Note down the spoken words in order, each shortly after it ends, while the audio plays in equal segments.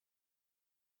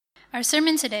Our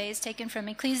sermon today is taken from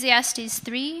Ecclesiastes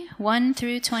 3, 1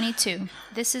 through 22.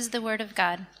 This is the word of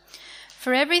God.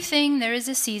 For everything there is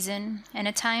a season, and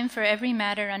a time for every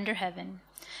matter under heaven.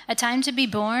 A time to be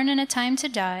born and a time to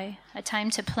die, a time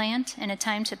to plant and a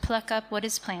time to pluck up what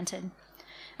is planted.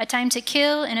 A time to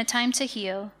kill and a time to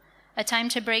heal, a time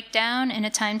to break down and a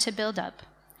time to build up.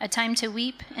 A time to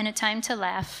weep and a time to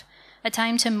laugh, a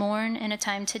time to mourn and a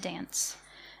time to dance.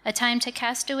 A time to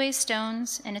cast away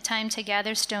stones, and a time to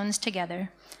gather stones together.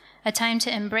 A time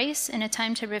to embrace, and a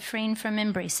time to refrain from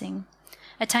embracing.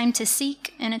 A time to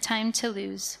seek, and a time to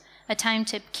lose. A time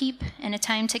to keep, and a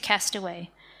time to cast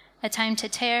away. A time to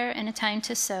tear, and a time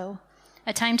to sow.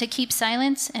 A time to keep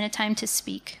silence, and a time to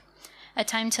speak. A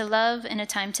time to love, and a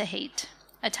time to hate.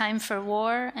 A time for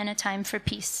war, and a time for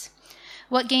peace.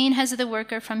 What gain has the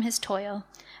worker from his toil?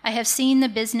 I have seen the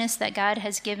business that God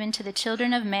has given to the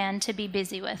children of man to be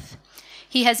busy with.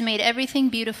 He has made everything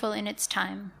beautiful in its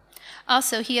time.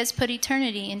 Also, he has put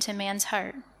eternity into man's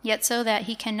heart, yet so that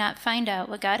he cannot find out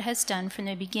what God has done from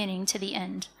the beginning to the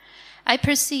end. I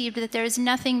perceived that there is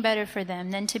nothing better for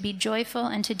them than to be joyful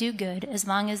and to do good as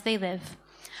long as they live.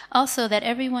 Also, that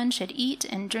everyone should eat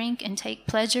and drink and take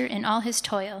pleasure in all his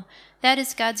toil. That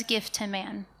is God's gift to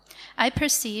man. I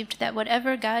perceived that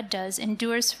whatever God does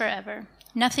endures forever.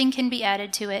 Nothing can be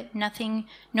added to it, nothing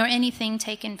nor anything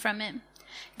taken from it.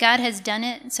 God has done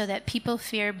it so that people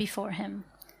fear before him.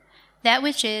 That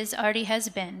which is already has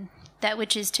been. That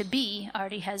which is to be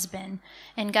already has been.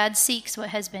 And God seeks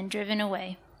what has been driven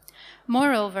away.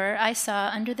 Moreover, I saw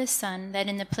under the sun that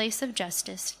in the place of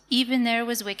justice, even there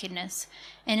was wickedness,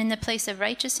 and in the place of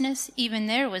righteousness, even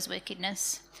there was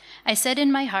wickedness. I said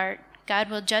in my heart, God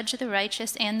will judge the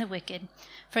righteous and the wicked,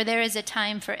 for there is a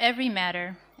time for every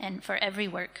matter and for every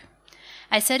work.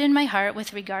 I said in my heart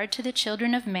with regard to the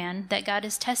children of man that God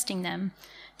is testing them,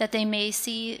 that they may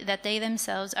see that they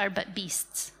themselves are but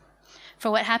beasts. For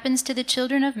what happens to the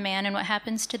children of man and what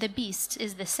happens to the beasts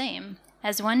is the same.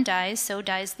 As one dies, so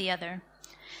dies the other.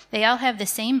 They all have the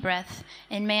same breath,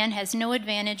 and man has no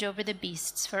advantage over the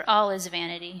beasts, for all is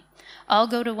vanity. All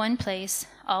go to one place,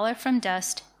 all are from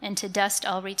dust, and to dust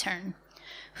all return.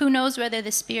 Who knows whether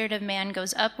the spirit of man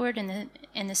goes upward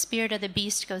and the spirit of the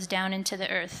beast goes down into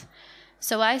the earth?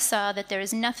 So I saw that there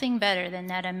is nothing better than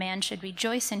that a man should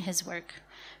rejoice in his work,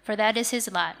 for that is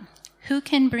his lot. Who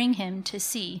can bring him to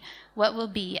see what will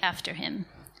be after him?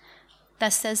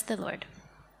 Thus says the Lord.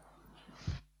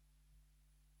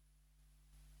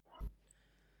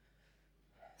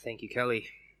 Thank you, Kelly.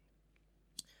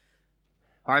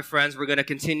 All right, friends, we're going to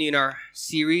continue in our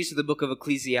series of the book of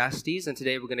Ecclesiastes, and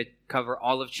today we're going to cover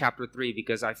all of chapter 3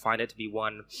 because I find it to be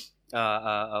one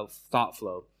of thought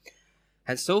flow.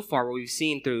 And so far, what we've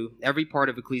seen through every part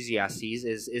of Ecclesiastes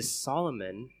is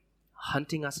Solomon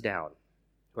hunting us down,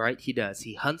 right? He does.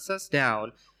 He hunts us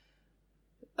down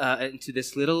into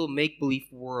this little make-believe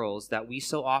worlds that we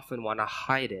so often want to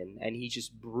hide in, and he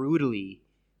just brutally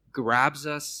grabs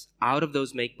us out of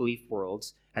those make-believe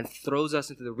worlds and throws us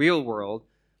into the real world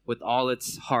with all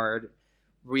its hard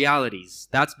realities.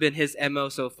 That's been his MO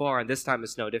so far, and this time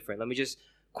it's no different. Let me just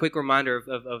quick reminder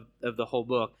of the whole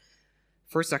book.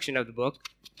 First section of the book,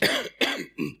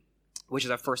 which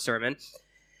is our first sermon,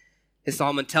 is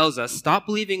Solomon tells us, stop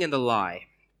believing in the lie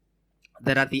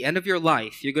that at the end of your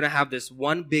life, you're going to have this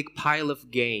one big pile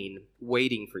of gain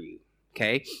waiting for you,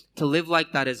 okay? To live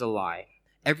like that is a lie.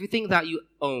 Everything that you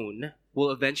own will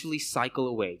eventually cycle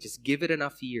away. Just give it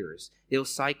enough years. It'll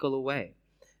cycle away.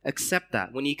 Accept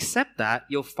that. When you accept that,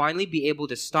 you'll finally be able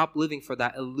to stop living for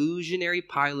that illusionary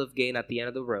pile of gain at the end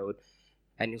of the road,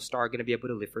 and you'll start going to be able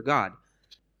to live for God.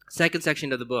 Second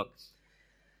section of the book,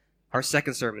 our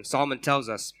second sermon, Solomon tells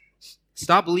us,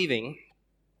 stop believing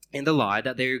in the lie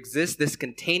that there exists this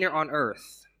container on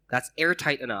earth that's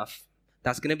airtight enough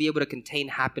that's going to be able to contain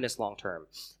happiness long term.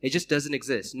 It just doesn't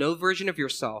exist. No version of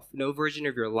yourself, no version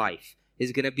of your life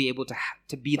is going to be able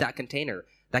to be that container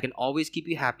that can always keep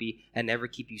you happy and never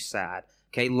keep you sad.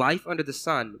 Okay, life under the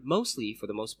sun, mostly, for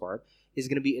the most part, is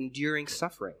going to be enduring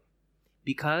suffering.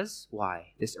 Because, why?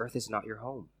 This earth is not your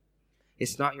home.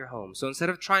 It's not your home. So instead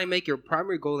of trying to make your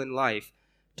primary goal in life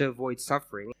to avoid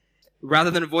suffering, rather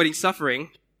than avoiding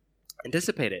suffering,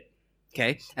 anticipate it.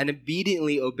 Okay, and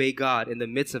obediently obey God in the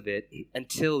midst of it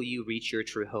until you reach your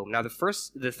true home. Now,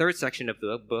 the third section of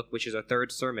the book, which is our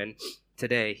third sermon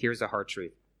today, here's the hard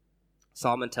truth.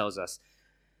 Solomon tells us,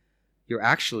 you're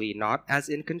actually not as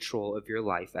in control of your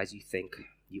life as you think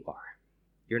you are.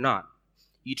 You're not.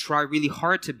 You try really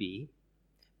hard to be,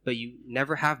 but you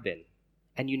never have been,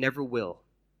 and you never will.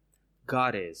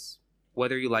 God is,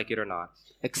 whether you like it or not.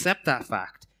 Accept that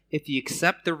fact. If you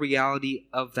accept the reality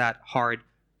of that hard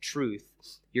truth,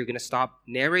 You're going to stop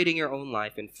narrating your own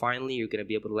life, and finally you're going to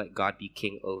be able to let God be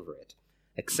king over it.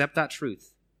 Accept that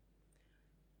truth.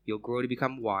 You'll grow to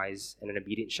become wise and an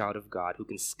obedient child of God who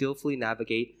can skillfully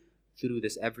navigate through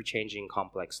this ever-changing,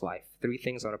 complex life. 3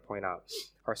 things I want to point out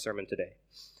our sermon today.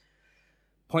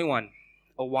 Point 1,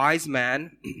 a wise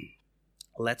man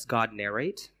lets God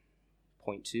narrate.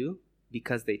 Point 2,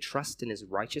 because they trust in his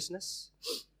righteousness.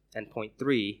 And point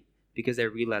 3, because they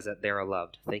realize that they are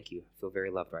loved. Thank you. I feel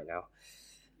very loved right now.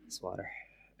 This water.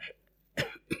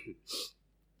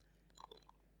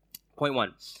 Point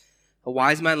 1, a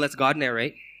wise man lets God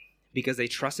narrate because they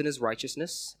trust in his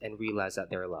righteousness and realize that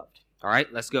they're loved. All right,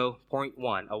 let's go. Point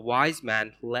 1, a wise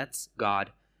man lets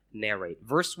God narrate.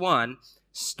 Verse 1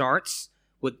 starts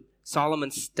with Solomon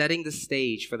setting the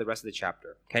stage for the rest of the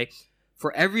chapter, okay?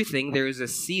 For everything, there is a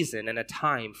season and a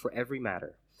time for every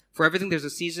matter. For everything, there's a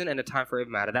season and a time for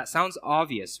every matter. That sounds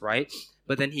obvious, right?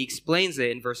 But then he explains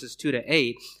it in verses 2 to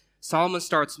 8. Solomon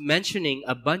starts mentioning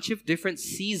a bunch of different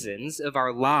seasons of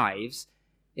our lives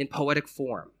in poetic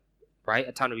form, right?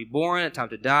 A time to be born, a time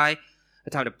to die, a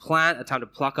time to plant, a time to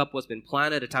pluck up what's been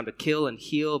planted, a time to kill and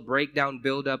heal, break down,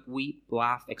 build up, weep,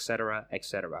 laugh, etc.,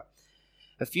 etc.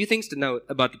 A few things to note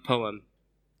about the poem.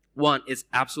 1, it's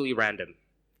absolutely random.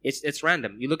 It's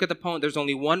random. You look at the poem, there's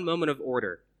only one moment of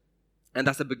order. And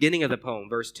that's the beginning of the poem,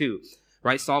 verse 2.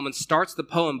 Right? Solomon starts the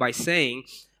poem by saying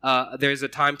there's a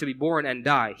time to be born and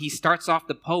die. He starts off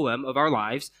the poem of our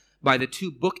lives by the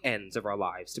 2 bookends of our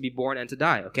lives, to be born and to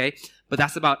die, okay? But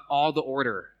that's about all the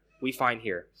order we find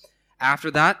here.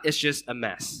 After that, it's just a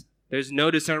mess. There's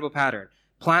no discernible pattern.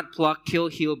 Plant, pluck, kill,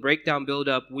 heal, break down, build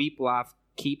up, weep, laugh,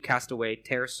 keep, cast away,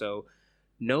 tear, sow.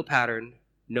 No pattern,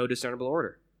 no discernible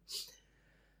order.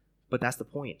 But that's the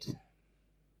point.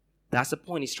 That's the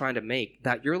point he's trying to make,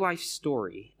 that your life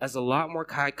story is a lot more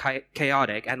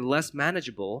chaotic and less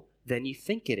manageable than you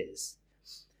think it is.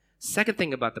 Second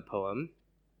thing about the poem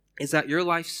is that your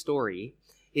life story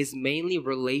is mainly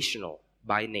relational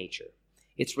by nature.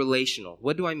 It's relational.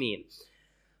 What do I mean?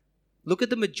 Look at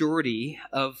the majority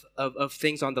of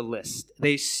things on the list.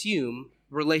 They assume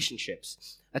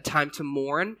relationships, a time to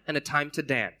mourn and a time to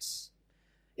dance.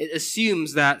 It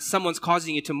assumes that someone's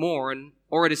causing you to mourn,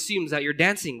 or it assumes that you're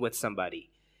dancing with somebody.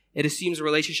 It assumes a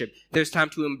relationship. There's time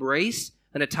to embrace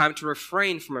and a time to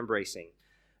refrain from embracing.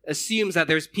 Assumes that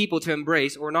there's people to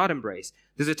embrace or not embrace.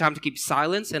 There's a time to keep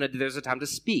silence and there's a time to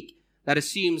speak. That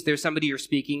assumes there's somebody you're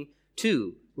speaking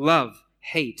to. Love,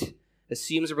 hate,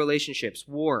 assumes relationships.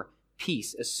 War,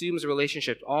 peace, assumes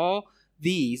relationships. All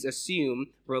these assume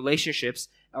relationships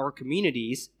or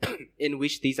communities in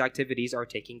which these activities are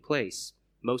taking place.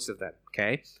 Most of them,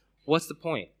 okay? What's the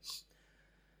point?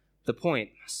 The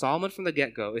point, Solomon from the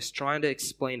get-go is trying to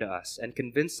explain to us and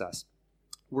convince us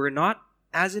we're not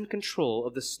as in control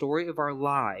of the story of our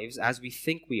lives as we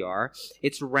think we are.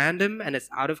 It's random and it's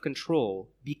out of control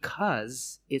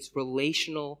because it's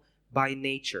relational by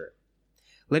nature.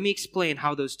 Let me explain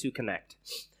how those two connect.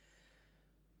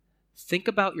 Think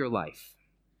about your life.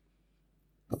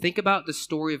 Think about the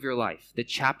story of your life, the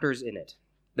chapters in it,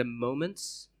 the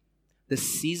moments, the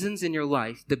seasons in your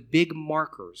life, the big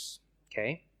markers,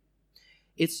 okay?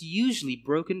 It's usually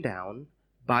broken down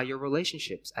by your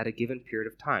relationships at a given period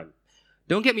of time.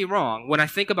 Don't get me wrong, when I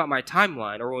think about my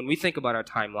timeline, or when we think about our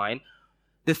timeline,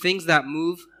 the things that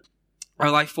move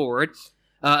our life forward,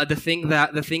 the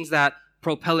things that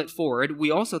propel it forward,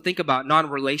 we also think about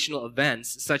non-relational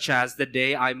events, such as the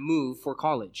day I moved for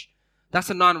college. That's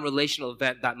a non-relational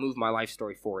event that moved my life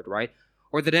story forward, right?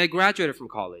 Or the day I graduated from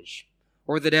college,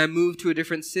 or the day I moved to a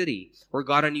different city, or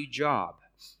got a new job.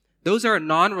 Those are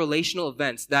non-relational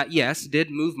events that, yes, did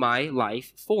move my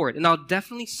life forward. And I'll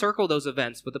definitely circle those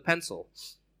events with a pencil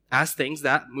as things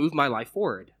that move my life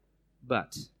forward.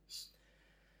 But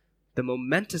the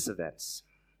momentous events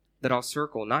that I'll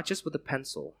circle, not just with a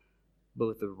pencil, but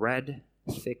with a red,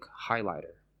 thick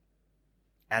highlighter,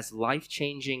 as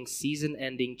life-changing,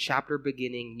 season-ending,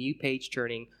 chapter-beginning, new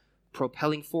page-turning,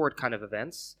 propelling forward kind of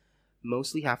events,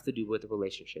 mostly have to do with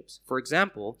relationships. For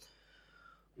example,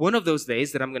 one of those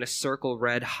days that I'm going to circle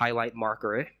red highlight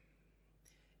marker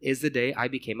is the day I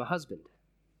became a husband.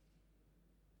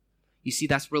 You see,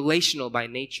 that's relational by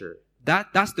nature.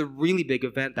 That's the really big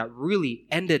event that really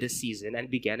ended a season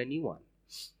and began a new one.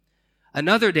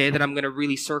 Another day that I'm going to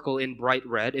really circle in bright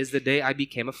red is the day I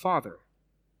became a father.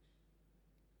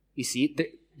 You see,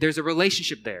 there's a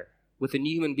relationship there with a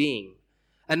new human being.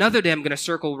 Another day I'm going to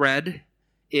circle red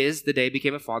is the day I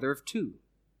became a father of 2.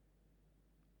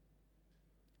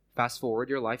 Fast forward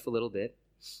your life a little bit.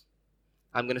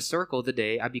 I'm going to circle the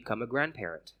day I become a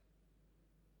grandparent.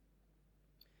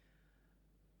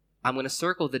 I'm going to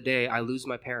circle the day I lose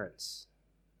my parents.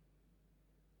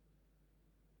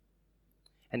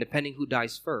 And depending who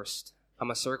dies first, I'm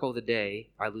going to circle the day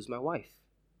I lose my wife.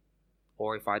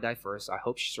 Or if I die first, I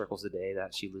hope she circles the day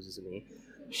that she loses me.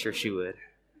 I'm sure she would.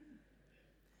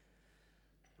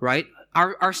 Right?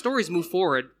 Our stories move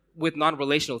forward with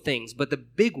non-relational things, but the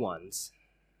big ones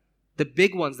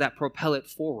that propel it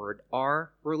forward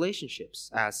are relationships,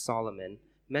 as Solomon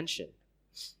mentioned.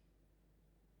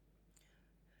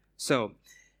 So,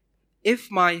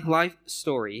 if my life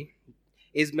story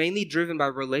is mainly driven by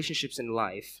relationships in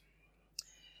life,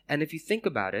 and if you think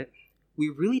about it, we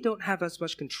really don't have as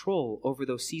much control over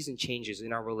those season changes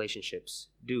in our relationships,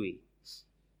 do we?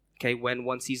 Okay, when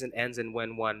one season ends and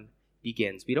when one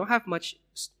begins. We don't have much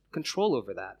control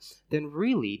over that. Then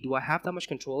really, do I have that much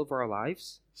control over our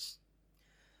lives?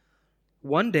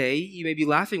 One day, you may be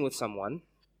laughing with someone,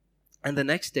 and the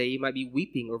next day, you might be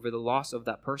weeping over the loss of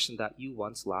that person that you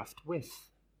once laughed with.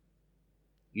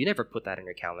 You never put that in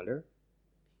your calendar.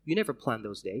 You never planned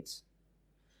those dates.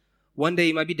 One day,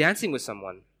 you might be dancing with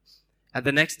someone, and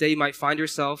the next day, you might find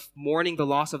yourself mourning the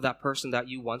loss of that person that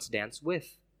you once danced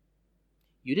with.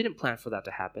 You didn't plan for that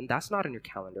to happen. That's not in your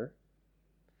calendar.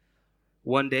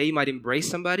 One day, you might embrace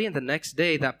somebody, and the next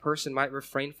day, that person might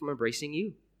refrain from embracing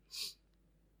you.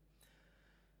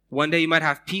 One day you might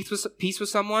have peace with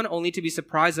someone only to be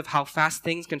surprised of how fast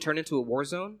things can turn into a war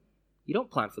zone. You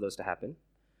don't plan for those to happen.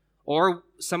 Or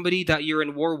somebody that you're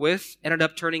in war with ended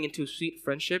up turning into a sweet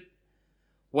friendship.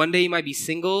 One day you might be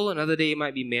single, another day you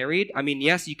might be married. I mean,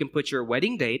 yes, you can put your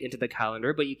wedding date into the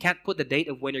calendar, but you can't put the date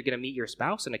of when you're going to meet your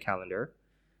spouse in a calendar.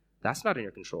 That's not in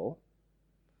your control.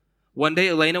 One day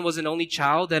Elena was an only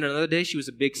child, and another day she was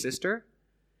a big sister.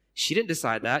 She didn't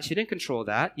decide that. She didn't control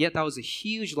that, yet that was a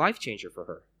huge life changer for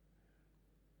her.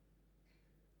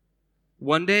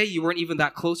 One day, you weren't even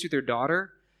that close with your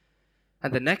daughter,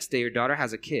 and the next day, your daughter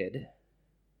has a kid,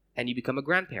 and you become a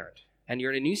grandparent, and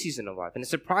you're in a new season of life. And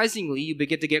surprisingly, you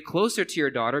begin to get closer to your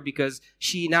daughter because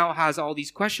she now has all these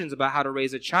questions about how to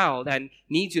raise a child and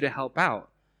needs you to help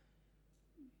out.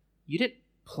 You didn't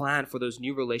plan for those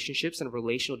new relationships and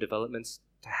relational developments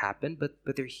to happen, but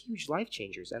they're huge life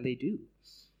changers, and they do.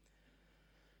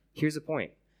 Here's the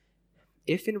point.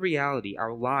 If in reality,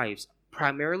 our lives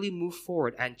primarily move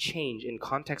forward and change in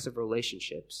context of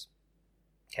relationships,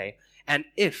 okay? And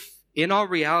if, in all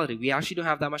reality, we actually don't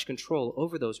have that much control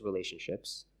over those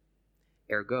relationships,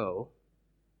 ergo,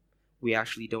 we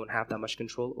actually don't have that much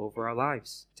control over our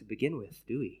lives to begin with,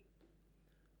 do we?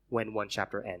 When one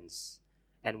chapter ends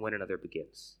and when another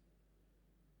begins.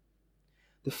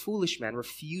 The foolish man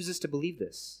refuses to believe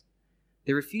this.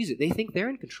 They refuse it. They think they're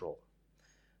in control.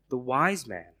 The wise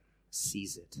man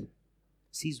sees it.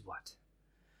 Sees what?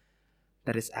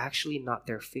 That it's actually not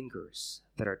their fingers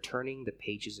that are turning the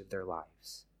pages of their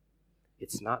lives.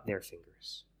 It's not their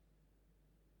fingers.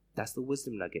 That's the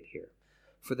wisdom nugget here.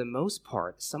 For the most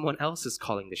part, someone else is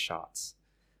calling the shots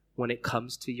when it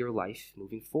comes to your life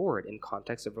moving forward in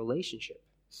context of relationship.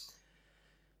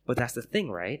 But that's the thing,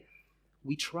 right?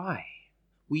 We try.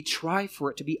 We try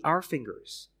for it to be our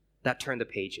fingers that turn the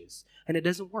pages, and it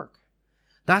doesn't work.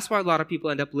 That's why a lot of people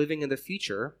end up living in the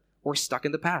future or stuck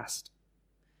in the past.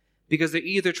 Because they're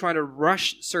either trying to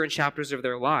rush certain chapters of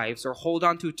their lives or hold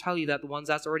on to tell you that the ones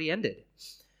that's already ended.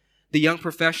 The young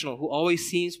professional who always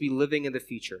seems to be living in the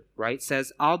future, right,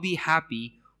 says, I'll be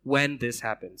happy when this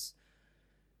happens,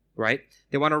 right?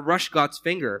 They want to rush God's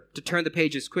finger to turn the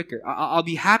pages quicker. I'll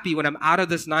be happy when I'm out of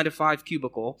this 9-to-5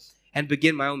 cubicle and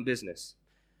begin my own business.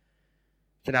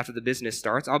 Then after the business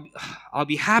starts, I'll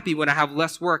be happy when I have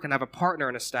less work and have a partner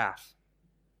and a staff.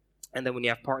 And then when you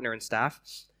have partner and staff,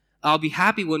 I'll be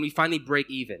happy when we finally break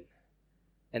even.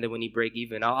 And then when you break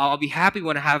even, I'll be happy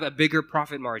when I have a bigger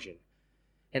profit margin.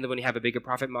 And then when you have a bigger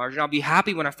profit margin, I'll be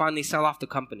happy when I finally sell off the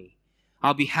company.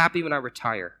 I'll be happy when I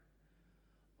retire.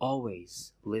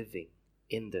 Always living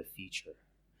in the future.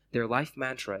 Their life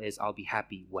mantra is, I'll be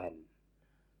happy when.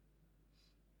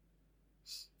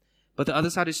 But the other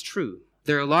side is true.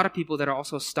 There are a lot of people that are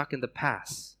also stuck in the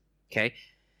past. Okay?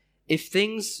 If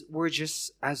things were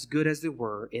just as good as they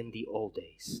were in the old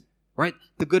days, right?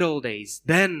 The good old days,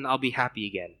 then I'll be happy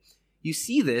again. You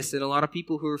see this in a lot of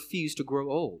people who refuse to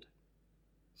grow old.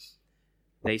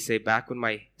 They say, back when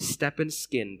my step and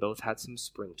skin both had some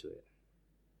spring to it.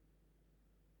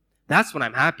 That's when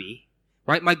I'm happy,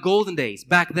 right? My golden days,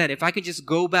 back then, if I could just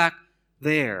go back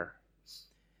there.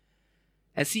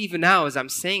 And see, even now, as I'm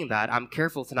saying that, I'm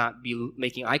careful to not be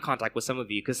making eye contact with some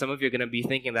of you, because some of you are going to be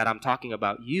thinking that I'm talking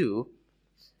about you.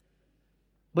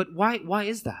 But why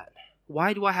is that?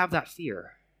 Why do I have that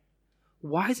fear?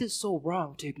 Why is it so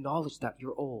wrong to acknowledge that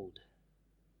you're old?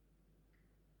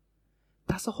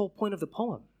 That's the whole point of the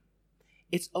poem.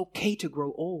 It's okay to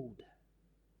grow old.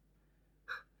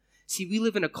 See, we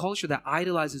live in a culture that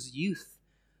idolizes youth.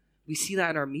 We see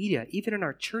that in our media, even in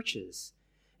our churches.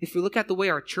 If we look at the way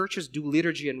our churches do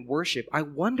liturgy and worship, I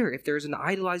wonder if there's an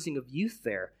idolizing of youth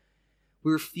there.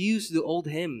 We refuse to do old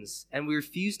hymns, and we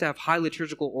refuse to have high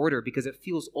liturgical order because it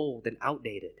feels old and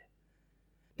outdated,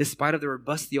 despite of the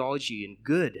robust theology and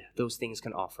good those things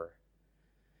can offer.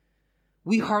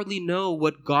 We hardly know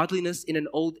what godliness in an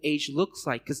old age looks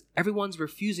like because everyone's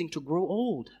refusing to grow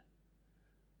old.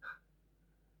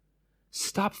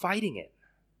 Stop fighting it,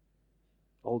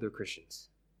 older Christians.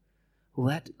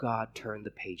 Let God turn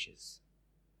the pages.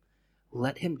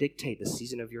 Let him dictate the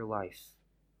season of your life.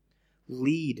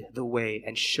 Lead the way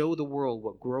and show the world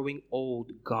what growing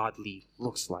old godly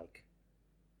looks like,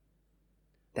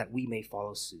 that we may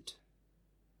follow suit.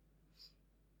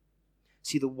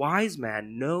 See, the wise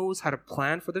man knows how to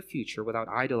plan for the future without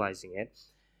idolizing it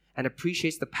and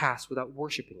appreciates the past without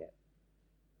worshiping it.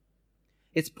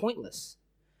 It's pointless.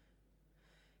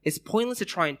 It's pointless to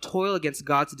try and toil against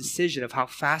God's decision of how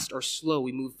fast or slow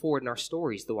we move forward in our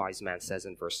stories, the wise man says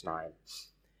in verse 9.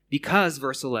 Because,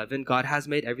 verse 11, God has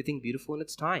made everything beautiful in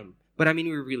its time. But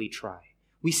we really try.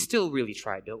 We still really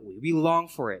try, don't we? We long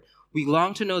for it. We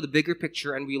long to know the bigger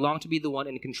picture, and we long to be the one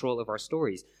in control of our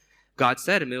stories. God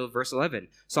said in the middle of verse 11,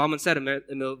 Solomon said in the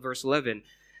middle of verse 11,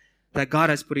 that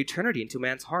God has put eternity into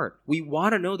man's heart. We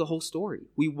want to know the whole story.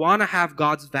 We want to have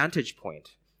God's vantage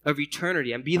point of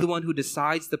eternity and be the one who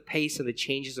decides the pace and the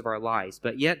changes of our lives.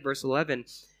 But yet, verse 11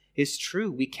 is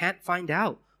true. We can't find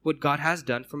out what God has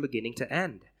done from beginning to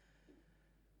end.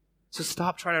 So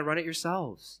stop trying to run it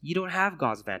yourselves. You don't have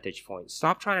God's vantage point.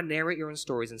 Stop trying to narrate your own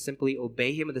stories and simply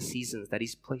obey him in the seasons that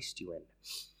he's placed you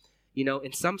in.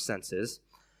 In some senses,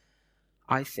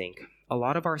 I think a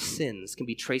lot of our sins can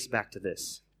be traced back to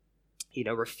this.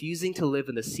 Refusing to live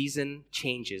in the season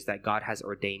changes that God has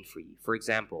ordained for you. For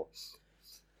example,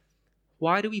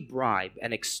 why do we bribe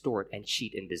and extort and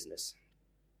cheat in business?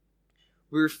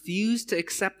 We refuse to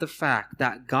accept the fact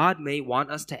that God may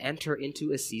want us to enter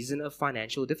into a season of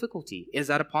financial difficulty. Is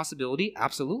that a possibility?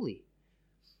 Absolutely.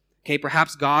 Okay,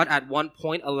 perhaps God at one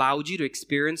point allowed you to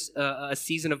experience a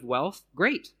season of wealth.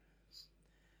 Great.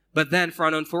 But then for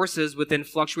unknown forces within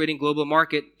fluctuating global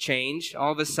market change,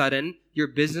 all of a sudden your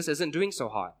business isn't doing so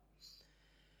hot.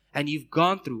 And you've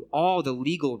gone through all the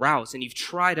legal routes and you've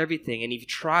tried everything and you've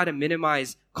tried to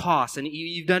minimize costs and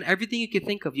you've done everything you can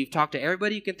think of. You've talked to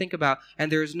everybody you can think about and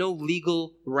there is no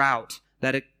legal route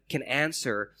that it can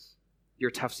answer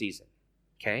your tough season.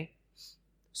 Okay?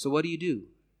 So what do?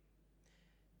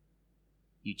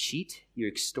 You cheat, you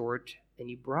extort, and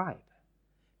you bribe.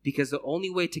 Because the only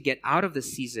way to get out of the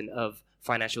season of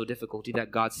financial difficulty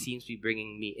that God seems to be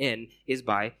bringing me in is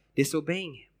by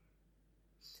disobeying him.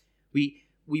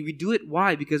 We do it,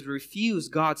 why? Because we refuse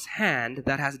God's hand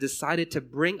that has decided to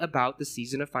bring about the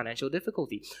season of financial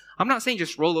difficulty. I'm not saying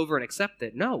just roll over and accept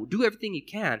it. No, do everything you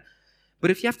can. But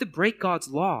if you have to break God's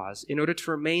laws in order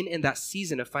to remain in that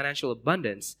season of financial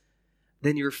abundance,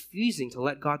 then you're refusing to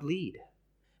let God lead.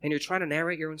 And you're trying to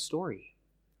narrate your own story.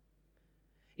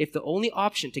 If the only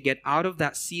option to get out of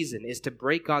that season is to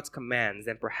break God's commands,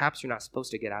 then perhaps you're not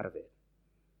supposed to get out of it.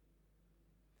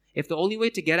 If the only way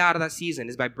to get out of that season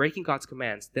is by breaking God's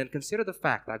commands, then consider the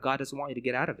fact that God doesn't want you to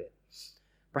get out of it.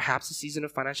 Perhaps a season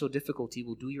of financial difficulty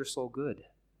will do your soul good.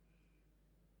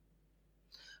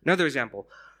 Another example,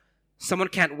 someone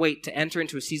can't wait to enter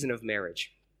into a season of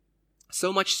marriage.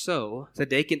 So much so that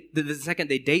the second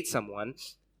they date someone,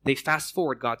 they fast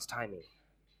forward God's timing.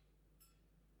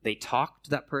 They talk to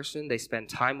that person, they spend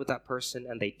time with that person,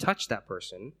 and they touch that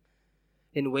person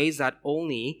in ways that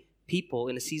only people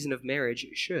in a season of marriage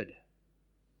should.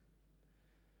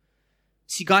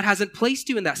 See, God hasn't placed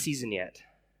you in that season yet.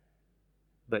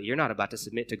 But you're not about to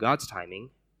submit to God's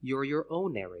timing. You're your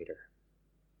own narrator.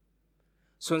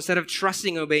 So instead of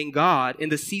trusting and obeying God in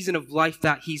the season of life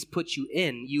that he's put you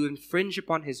in, you infringe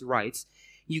upon his rights.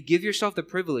 You give yourself the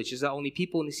privileges that only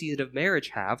people in the season of marriage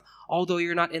have, although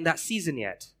you're not in that season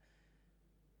yet.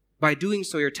 By doing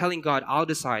so, you're telling God, I'll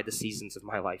decide the seasons of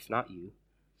my life, not you.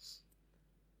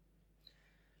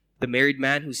 The married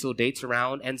man who still dates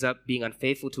around, ends up being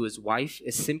unfaithful to his wife,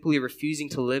 is simply refusing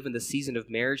to live in the season of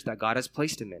marriage that God has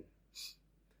placed him in.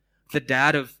 The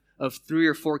dad of 3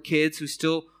 or 4 kids who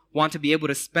still want to be able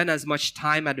to spend as much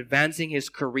time advancing his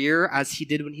career as he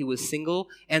did when he was single,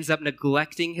 ends up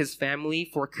neglecting his family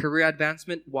for career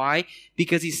advancement. Why?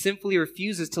 Because he simply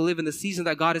refuses to live in the season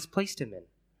that God has placed him in.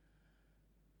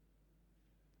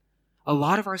 A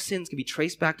lot of our sins can be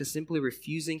traced back to simply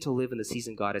refusing to live in the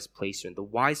season God has placed you in. The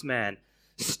wise man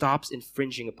stops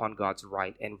infringing upon God's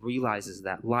right and realizes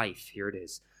that life, here it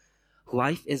is,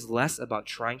 life is less about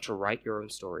trying to write your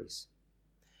own stories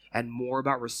and more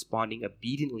about responding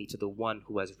obediently to the one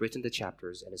who has written the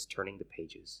chapters and is turning the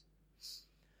pages.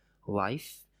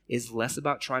 Life is less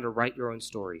about trying to write your own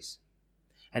stories,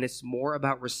 and it's more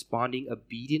about responding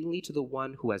obediently to the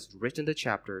one who has written the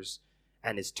chapters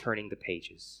and is turning the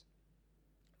pages.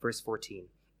 Verse 14,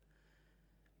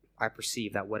 I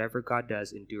perceive that whatever God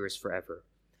does endures forever.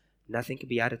 Nothing can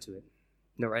be added to it,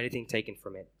 nor anything taken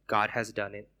from it. God has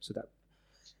done it so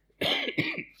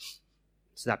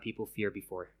that people fear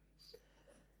before.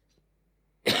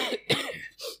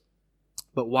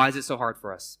 But why is it so hard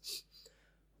for us?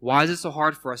 Why is it so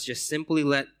hard for us to just simply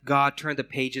let God turn the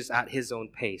pages at his own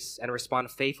pace and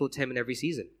respond faithful to him in every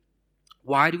season?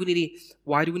 Why do we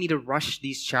need to rush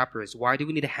these chapters? Why do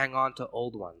we need to hang on to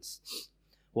old ones?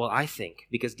 Well, I think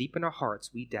because deep in our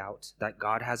hearts we doubt that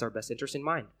God has our best interest in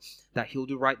mind, that he'll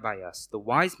do right by us. The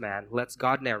wise man lets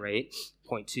God narrate,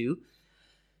 point 2,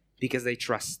 because they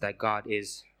trust that God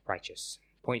is righteous.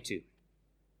 Point 2.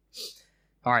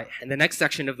 All right, in the next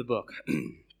section of the book,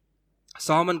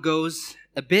 Solomon goes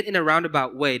a bit in a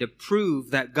roundabout way to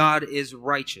prove that God is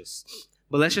righteous.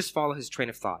 But let's just follow his train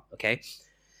of thought, okay?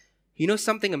 You know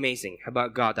something amazing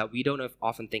about God that we don't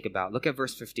often think about? Look at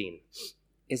verse 15.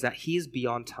 Is that he is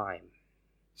beyond time.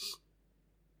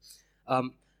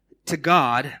 To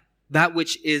God, that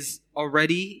which is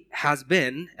already has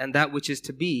been, and that which is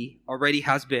to be already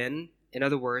has been. In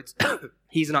other words,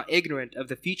 he's not ignorant of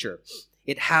the future.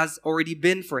 It has already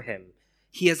been for him.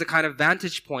 He has a kind of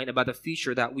vantage point about the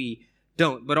future that we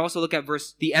don't. But also look at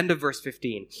the end of verse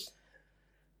 15.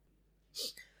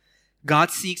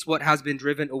 God seeks what has been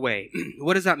driven away.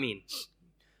 What does that mean?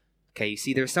 Okay, you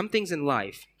see, there's some things in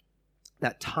life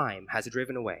that time has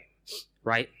driven away,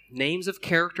 right? Names of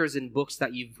characters in books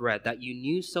that you've read that you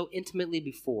knew so intimately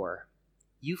before,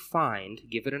 you find,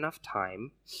 give it enough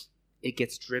time, it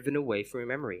gets driven away from your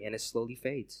memory and it slowly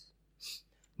fades.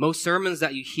 Most sermons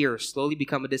that you hear slowly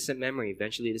become a distant memory.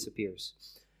 Eventually it disappears.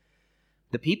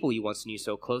 The people you once knew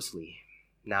so closely,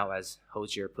 now, as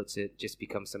Hosier puts it, just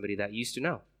become somebody that you used to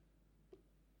know.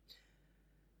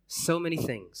 So many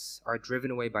things are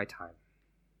driven away by time.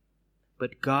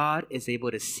 But God is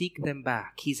able to seek them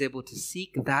back. He's able to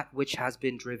seek that which has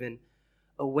been driven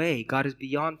away. God is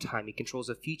beyond time. He controls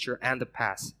the future and the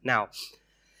past. Now,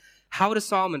 how does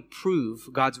Solomon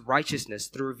prove God's righteousness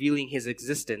through revealing his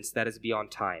existence that is beyond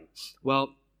time?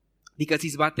 Well, because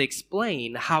he's about to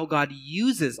explain how God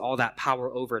uses all that power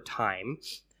over time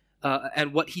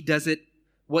and what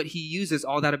he uses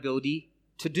all that ability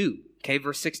to do. Okay,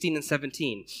 verse 16 and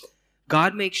 17.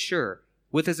 God makes sure,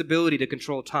 with his ability to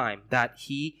control time, that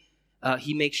he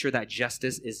makes sure that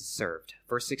justice is served.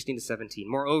 Verse 16 to 17.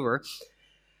 Moreover,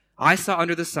 I saw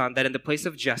under the sun that in the place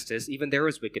of justice, even there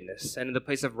was wickedness, and in the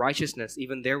place of righteousness,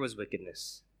 even there was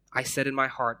wickedness. I said in my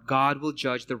heart, God will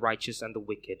judge the righteous and the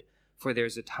wicked, for there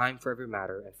is a time for every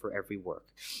matter and for every work.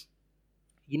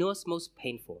 You know what's most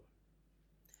painful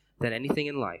than anything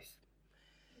in life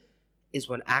is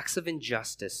when acts of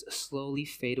injustice slowly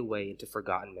fade away into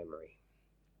forgotten memory.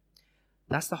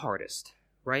 That's the hardest,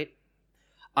 right?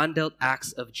 Undealt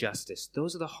acts of justice.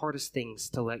 Those are the hardest things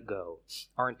to let go,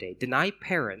 aren't they? Deny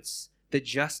parents the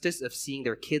justice of seeing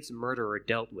their kid's murderer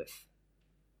dealt with.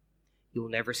 You'll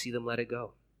never see them let it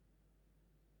go.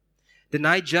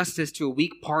 Deny justice to a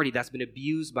weak party that's been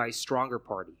abused by a stronger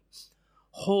party.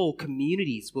 Whole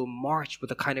communities will march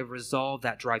with a kind of resolve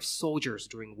that drives soldiers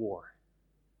during war.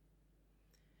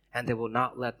 And they will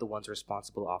not let the ones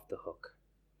responsible off the hook.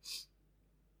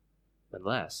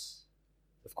 Unless,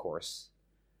 of course,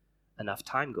 enough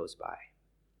time goes by.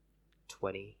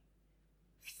 20,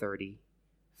 30,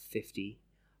 50,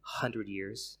 100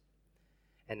 years.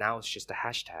 And now it's just a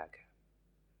hashtag.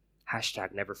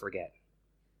 Hashtag never forget.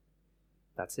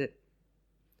 That's it.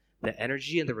 The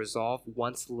energy and the resolve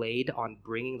once laid on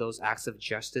bringing those acts of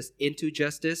justice into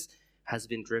justice has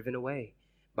been driven away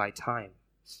by time.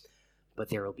 But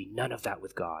there will be none of that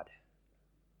with God,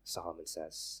 Solomon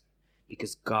says,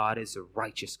 because God is a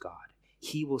righteous God.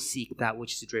 He will seek that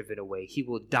which is driven away. He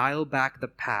will dial back the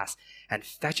past and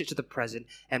fetch it to the present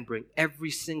and bring every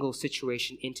single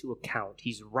situation into account.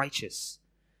 He's righteous.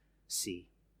 See.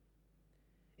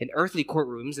 In earthly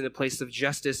courtrooms, in the place of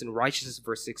justice and righteousness,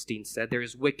 verse 16 said, there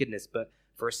is wickedness, but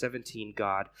verse 17,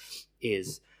 God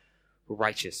is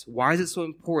righteous. Why is it so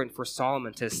important for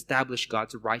Solomon to establish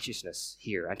God's righteousness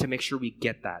here and to make sure we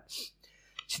get that?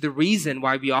 So the reason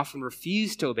why we often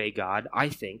refuse to obey God, I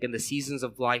think, in the seasons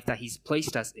of life that he's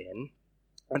placed us in,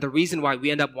 and the reason why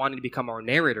we end up wanting to become our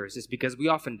narrators is because we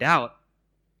often doubt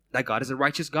that God is a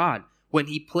righteous God when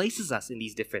he places us in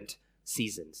these different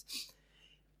seasons.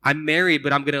 I'm married,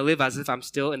 but I'm going to live as if I'm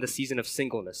still in the season of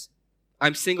singleness.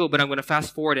 I'm single, but I'm going to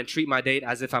fast forward and treat my date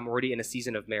as if I'm already in a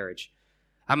season of marriage.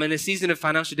 I'm in a season of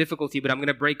financial difficulty, but I'm going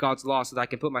to break God's law so that I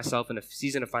can put myself in a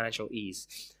season of financial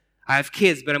ease. I have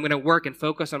kids, but I'm going to work and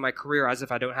focus on my career as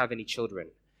if I don't have any children.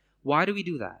 Why do we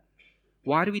do that?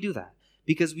 Why do we do that?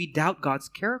 Because we doubt God's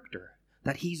character,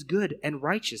 that he's good and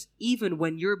righteous, even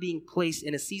when you're being placed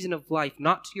in a season of life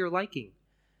not to your liking.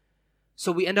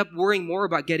 So we end up worrying more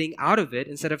about getting out of it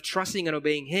instead of trusting and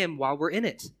obeying him while we're in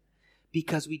it,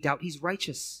 because we doubt he's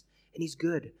righteous and he's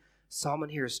good. Solomon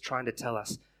here is trying to tell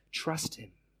us, trust him.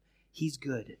 He's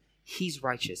good. He's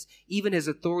righteous. Even his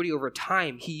authority over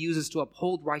time, he uses to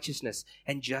uphold righteousness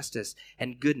and justice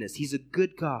and goodness. He's a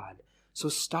good God. So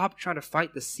stop trying to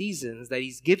fight the seasons that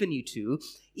he's given you to,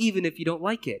 even if you don't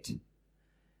like it.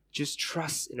 Just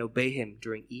trust and obey him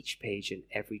during each page and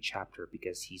every chapter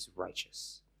because he's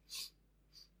righteous.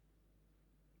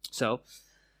 So,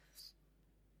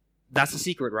 that's the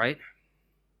secret, right?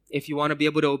 If you want to be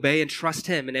able to obey and trust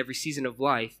him in every season of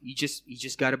life, you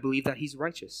just got to believe that he's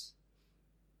righteous.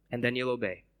 And then you'll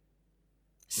obey.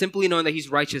 Simply knowing that he's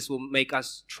righteous will make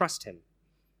us trust him.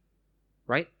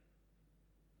 Right?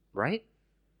 Right?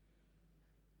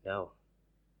 No,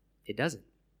 it doesn't.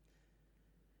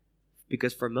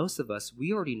 Because for most of us,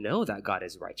 we already know that God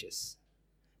is righteous.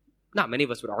 Not many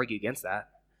of us would argue against that.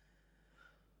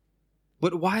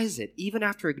 But why is it, even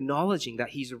after acknowledging that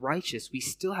he's righteous, we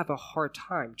still have a hard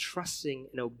time trusting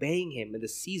and obeying him in the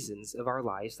seasons of our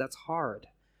lives that's hard?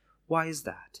 Why is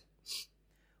that?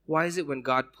 Why is it when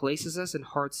God places us in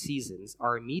hard seasons,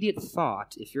 our immediate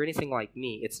thought, if you're anything like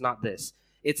me, it's not this.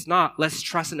 It's not, let's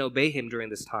trust and obey him during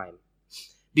this time.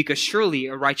 Because surely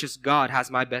a righteous God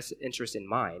has my best interest in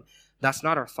mind. That's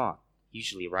not our thought,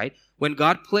 usually, right? When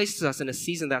God places us in a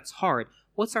season that's hard,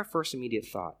 what's our first immediate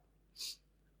thought?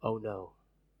 Oh no,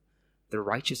 the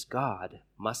righteous God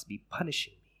must be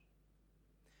punishing me.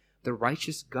 The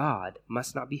righteous God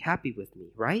must not be happy with me,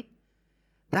 right?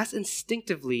 That's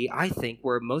instinctively, I think,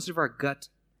 where most of our gut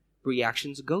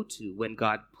reactions go to when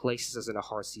God places us in a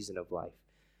hard season of life.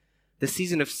 The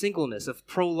season of singleness, of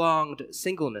prolonged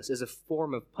singleness, is a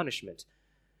form of punishment.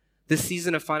 The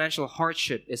season of financial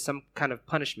hardship is some kind of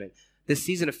punishment. The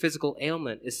season of physical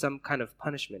ailment is some kind of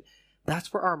punishment.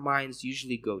 That's where our minds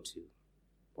usually go to.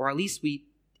 Or at least we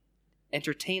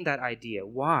entertain that idea.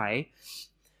 Why?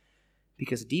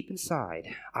 Because deep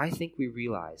inside, I think we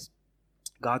realize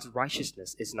God's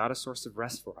righteousness is not a source of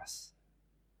rest for us.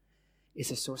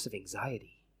 It's a source of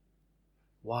anxiety.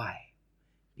 Why?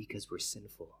 Because we're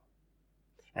sinful.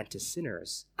 And to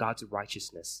sinners, God's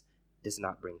righteousness does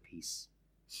not bring peace.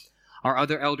 Our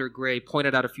other elder, Gray,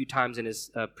 pointed out a few times in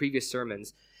his previous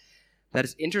sermons that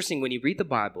it's interesting when you read the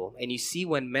Bible and you see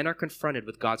when men are confronted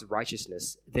with God's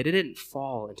righteousness, they didn't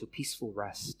fall into peaceful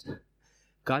rest.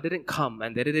 God didn't come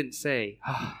and they didn't say,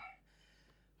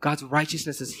 God's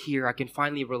righteousness is here. I can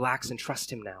finally relax and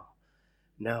trust him now.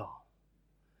 No.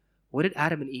 What did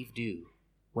Adam and Eve do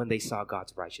when they saw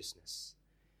God's righteousness?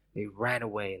 They ran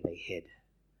away and they hid.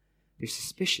 They're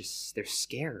suspicious. They're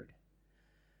scared.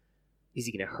 Is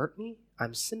he going to hurt me?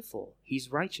 I'm sinful.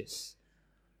 He's righteous.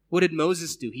 What did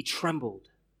Moses do? He trembled.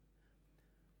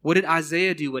 What did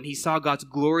Isaiah do when he saw God's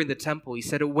glory in the temple? He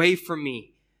said, away from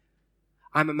me.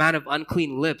 I'm a man of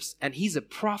unclean lips. And he's a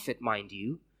prophet, mind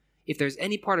you. If there's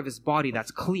any part of his body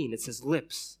that's clean, it's his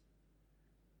lips.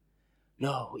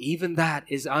 No, even that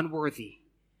is unworthy.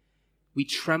 We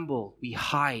tremble, we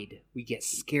hide, we get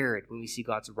scared when we see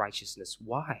God's righteousness.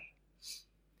 Why?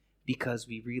 Because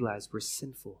we realize we're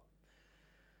sinful.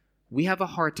 We have a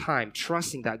hard time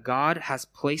trusting that God has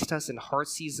placed us in hard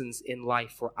seasons in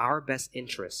life for our best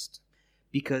interest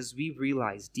because we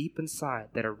realize deep inside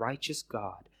that a righteous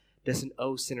God doesn't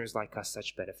owe sinners like us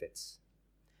such benefits.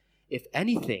 If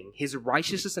anything, his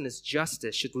righteousness and his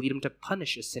justice should lead him to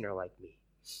punish a sinner like me.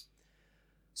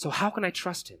 So how can I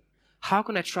trust him? How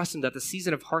can I trust him that the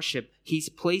season of hardship he's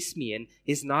placed me in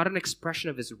is not an expression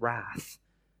of his wrath,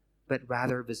 but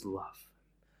rather of his love?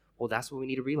 Well, that's what we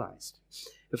need to realize.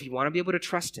 If you want to be able to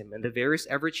trust him in the various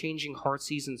ever-changing hard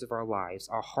seasons of our lives,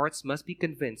 our hearts must be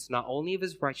convinced not only of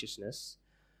his righteousness,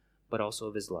 but also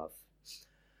of his love.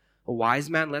 A wise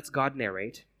man lets God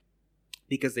narrate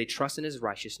because they trust in his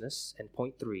righteousness, and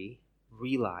point 3,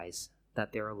 realize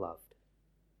that they are loved.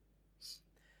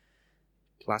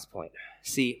 Last point.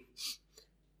 See,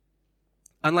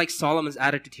 unlike Solomon's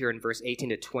attitude here in verse 18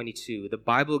 to 22, the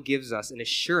Bible gives us an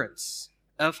assurance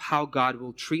of how God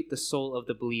will treat the soul of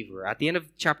the believer. At the end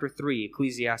of chapter 3,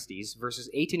 Ecclesiastes, verses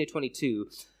 18 to 22,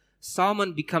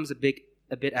 Solomon becomes a bit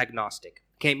agnostic,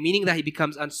 okay, meaning that he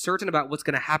becomes uncertain about what's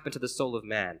going to happen to the soul of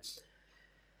man.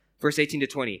 Verse 18 to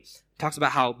 20, talks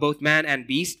about how both man and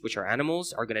beast, which are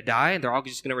animals, are going to die, and they're all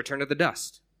just going to return to the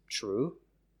dust. True.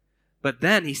 But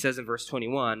then he says in verse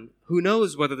 21, who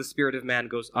knows whether the spirit of man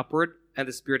goes upward and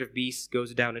the spirit of beast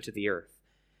goes down into the earth?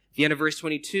 At the end of verse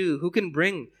 22, who can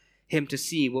bring him to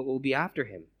see what will be after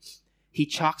him? He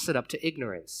chalks it up to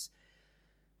ignorance.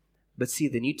 But see,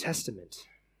 the New Testament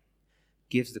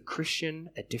gives the Christian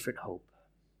a different hope.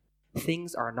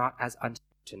 Things are not as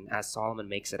uncertain as Solomon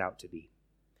makes it out to be.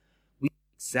 We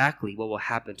know exactly what will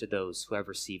happen to those who have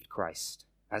received Christ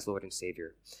as Lord and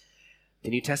Savior. The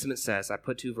New Testament says, I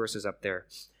put 2 verses up there,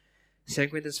 2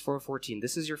 Corinthians 4:14,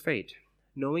 this is your fate,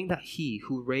 knowing that he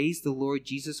who raised the Lord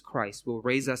Jesus Christ will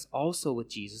raise us also with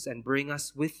Jesus and bring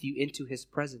us with you into his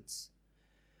presence.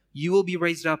 You will be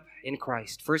raised up in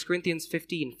Christ. 1 Corinthians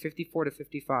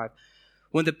 15:54-55.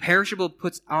 When the perishable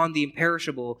puts on the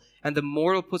imperishable and the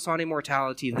mortal puts on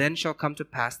immortality, then shall come to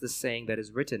pass the saying that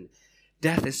is written,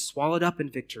 death is swallowed up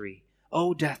in victory.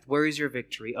 O death, where is your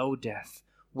victory? O death,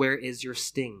 where is your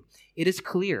sting? It is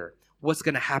clear what's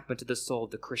going to happen to the soul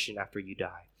of the Christian after you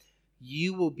die.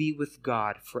 You will be with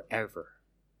God forever.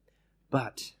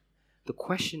 But the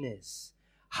question is,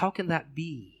 how can that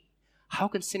be? How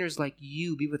can sinners like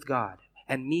you be with God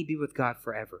and me be with God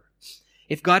forever?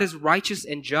 If God is righteous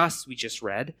and just, we just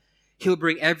read, he'll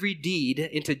bring every deed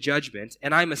into judgment,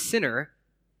 and I'm a sinner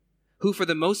who for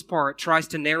the most part tries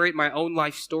to narrate my own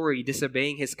life story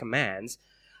disobeying his commands.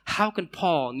 How can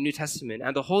Paul in the New Testament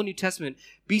and the whole New Testament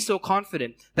be so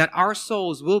confident that our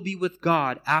souls will be with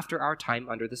God after our time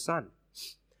under the sun?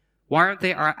 Why aren't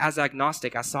they as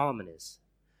agnostic as Solomon is?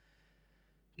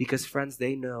 Because, friends,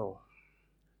 they know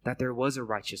that there was a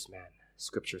righteous man,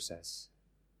 Scripture says,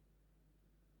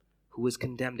 who was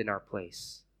condemned in our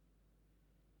place.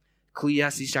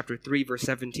 Ecclesiastes chapter 3, verse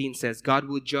 17 says, God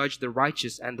will judge the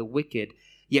righteous and the wicked,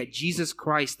 yet Jesus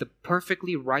Christ, the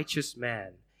perfectly righteous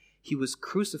man, he was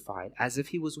crucified as if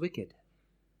he was wicked.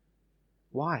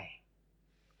 Why?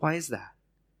 Why is that?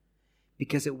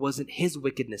 Because it wasn't his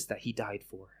wickedness that he died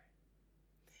for.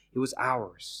 It was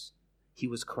ours. He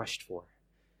was crushed for.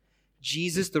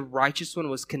 Jesus, the righteous one,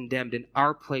 was condemned in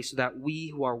our place so that we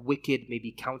who are wicked may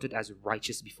be counted as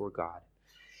righteous before God.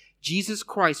 Jesus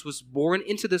Christ was born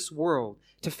into this world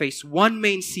to face one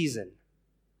main season,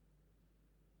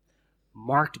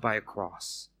 marked by a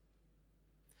cross.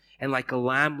 And like a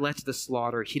lamb led to the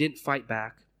slaughter, he didn't fight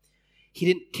back. He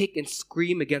didn't kick and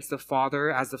scream against the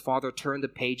Father as the Father turned the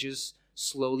pages,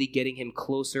 slowly getting him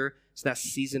closer to that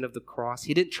season of the cross.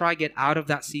 He didn't try to get out of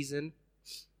that season.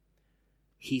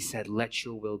 He said, let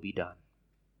your will be done.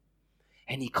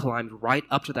 And he climbed right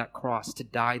up to that cross to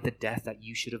die the death that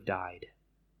you should have died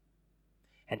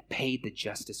and paid the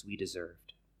justice we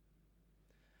deserved.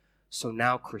 So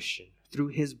now, Christian, through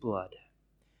his blood,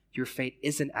 your fate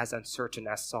isn't as uncertain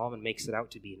as Solomon makes it out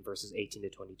to be in verses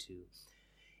 18-22.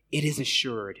 It is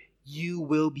assured you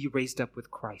will be raised up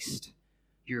with Christ,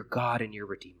 your God and your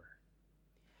Redeemer.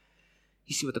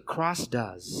 You see, what the cross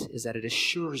does is that it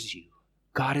assures you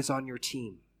God is on your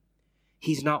team.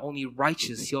 He's not only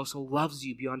righteous, he also loves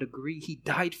you beyond degree. He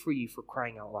died for you, for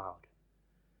crying out loud.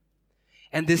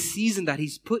 And this season that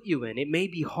he's put you in, it may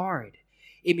be hard.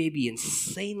 It may be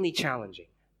insanely challenging.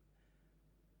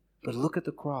 But look at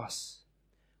the cross,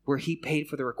 where he paid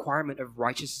for the requirement of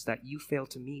righteousness that you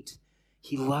failed to meet.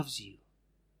 He loves you.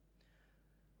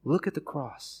 Look at the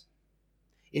cross.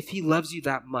 If he loves you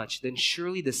that much, then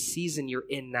surely the season you're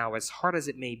in now, as hard as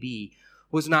it may be,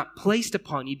 was not placed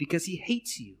upon you because he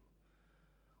hates you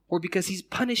or because he's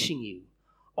punishing you.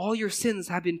 All your sins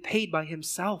have been paid by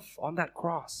himself on that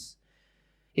cross.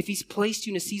 If he's placed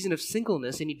you in a season of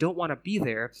singleness and you don't want to be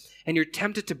there and you're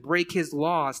tempted to break his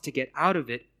laws to get out of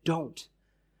it, don't.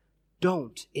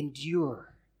 Don't.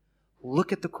 Endure.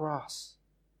 Look at the cross.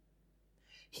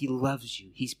 He loves you.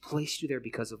 He's placed you there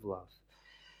because of love.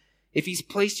 If he's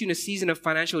placed you in a season of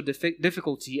financial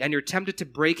difficulty and you're tempted to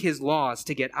break his laws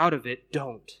to get out of it,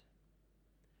 don't.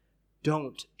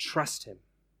 Don't. Trust him.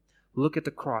 Look at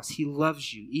the cross. He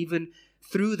loves you. Even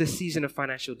through the season of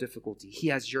financial difficulty, he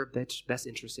has your best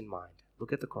interest in mind.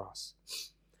 Look at the cross.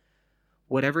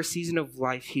 Whatever season of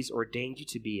life he's ordained you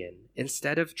to be in,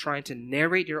 instead of trying to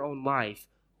narrate your own life,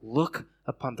 look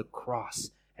upon the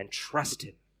cross and trust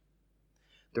him.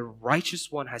 The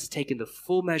righteous one has taken the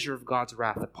full measure of God's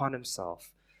wrath upon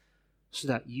himself so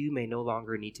that you may no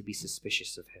longer need to be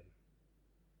suspicious of him.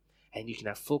 And you can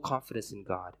have full confidence in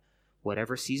God.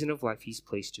 Whatever season of life he's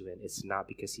placed you in, it's not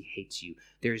because he hates you.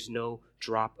 There's no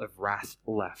drop of wrath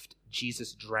left.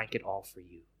 Jesus drank it all for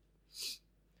you.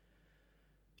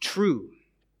 True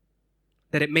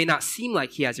that it may not seem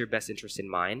like he has your best interest in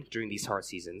mind during these hard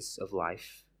seasons of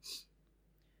life,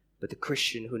 But the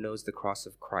Christian who knows the cross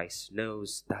of Christ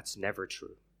knows that's never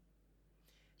true.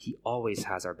 He always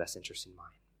has our best interest in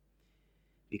mind.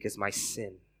 Because my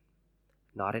sin,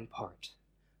 not in part,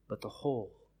 but the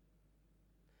whole,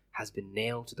 has been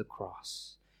nailed to the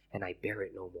cross, and I bear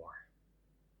it no more.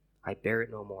 I bear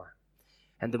it no more.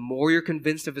 And the more you're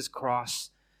convinced of his cross,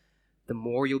 the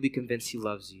more you'll be convinced he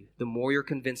loves you. The more you're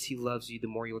convinced he loves you, the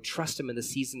more you'll trust him in the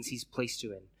seasons he's placed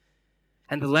you in.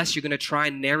 And the less you're going to try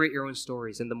and narrate your own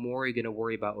stories, and the more you're going to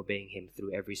worry about obeying him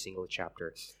through every single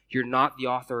chapter. You're not the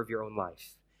author of your own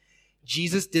life.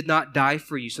 Jesus did not die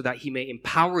for you so that he may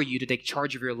empower you to take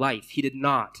charge of your life. He did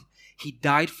not. He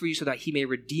died for you so that he may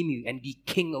redeem you and be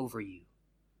king over you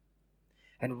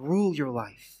and rule your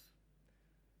life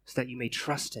so that you may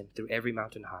trust him through every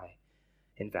mountain high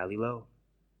and valley low.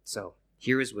 So,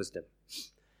 here is wisdom.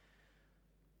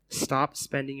 Stop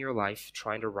spending your life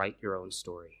trying to write your own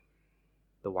story.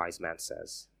 The wise man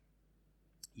says,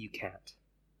 you can't.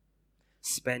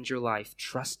 Spend your life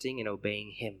trusting and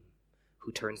obeying him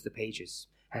who turns the pages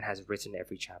and has written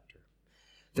every chapter.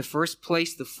 The first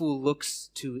place the fool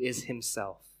looks to is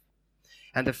himself.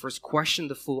 And the first question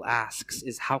the fool asks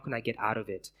is, how can I get out of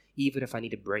it, even if I need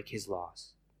to break his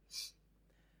laws?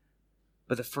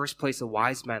 But the first place a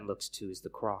wise man looks to is the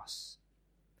cross.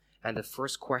 And the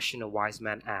first question a wise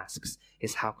man asks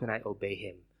is, how can I obey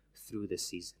him through this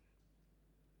season?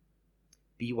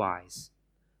 Be wise.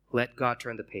 Let God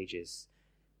turn the pages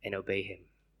and obey him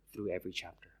through every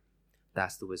chapter.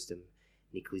 That's the wisdom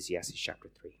in Ecclesiastes chapter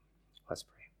 3. Let's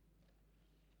pray.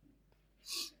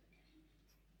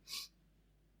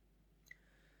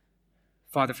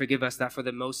 Father, forgive us that for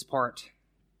the most part,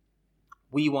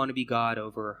 we want to be God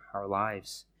over our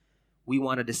lives. We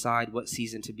want to decide what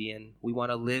season to be in. We want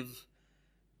to live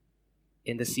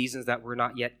in the seasons that we're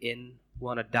not yet in. We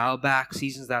want to dial back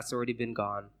seasons that's already been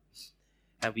gone.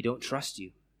 And we don't trust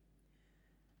you.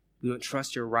 We don't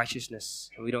trust your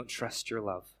righteousness, and we don't trust your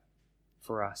love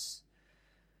for us.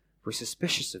 We're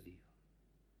suspicious of you.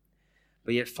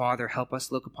 But yet, Father, help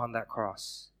us look upon that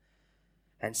cross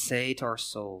and say to our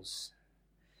souls,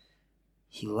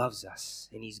 he loves us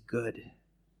and he's good.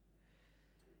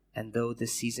 And though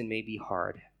this season may be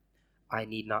hard, I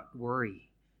need not worry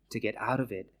to get out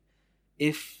of it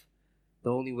if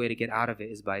the only way to get out of it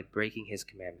is by breaking his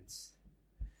commandments.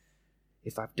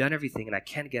 If I've done everything and I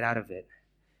can't get out of it,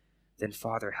 then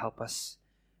Father, help us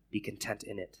be content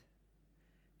in it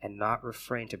and not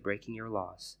refrain to breaking your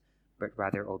laws, but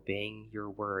rather obeying your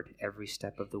word every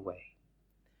step of the way,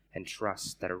 and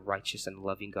trust that a righteous and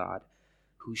loving God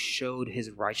who showed his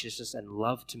righteousness and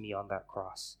love to me on that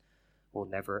cross will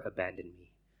never abandon me,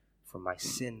 for my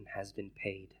sin has been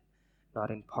paid,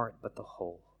 not in part but the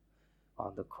whole,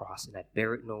 on the cross, and I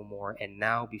bear it no more, and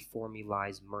now before me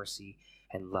lies mercy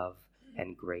and love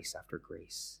and grace after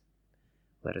grace.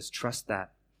 Let us trust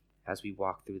that as we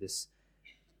walk through this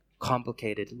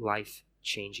complicated,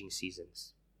 life-changing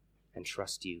seasons, and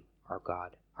trust you, our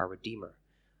God, our Redeemer,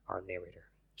 our narrator.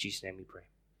 In Jesus' name we pray.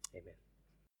 Amen.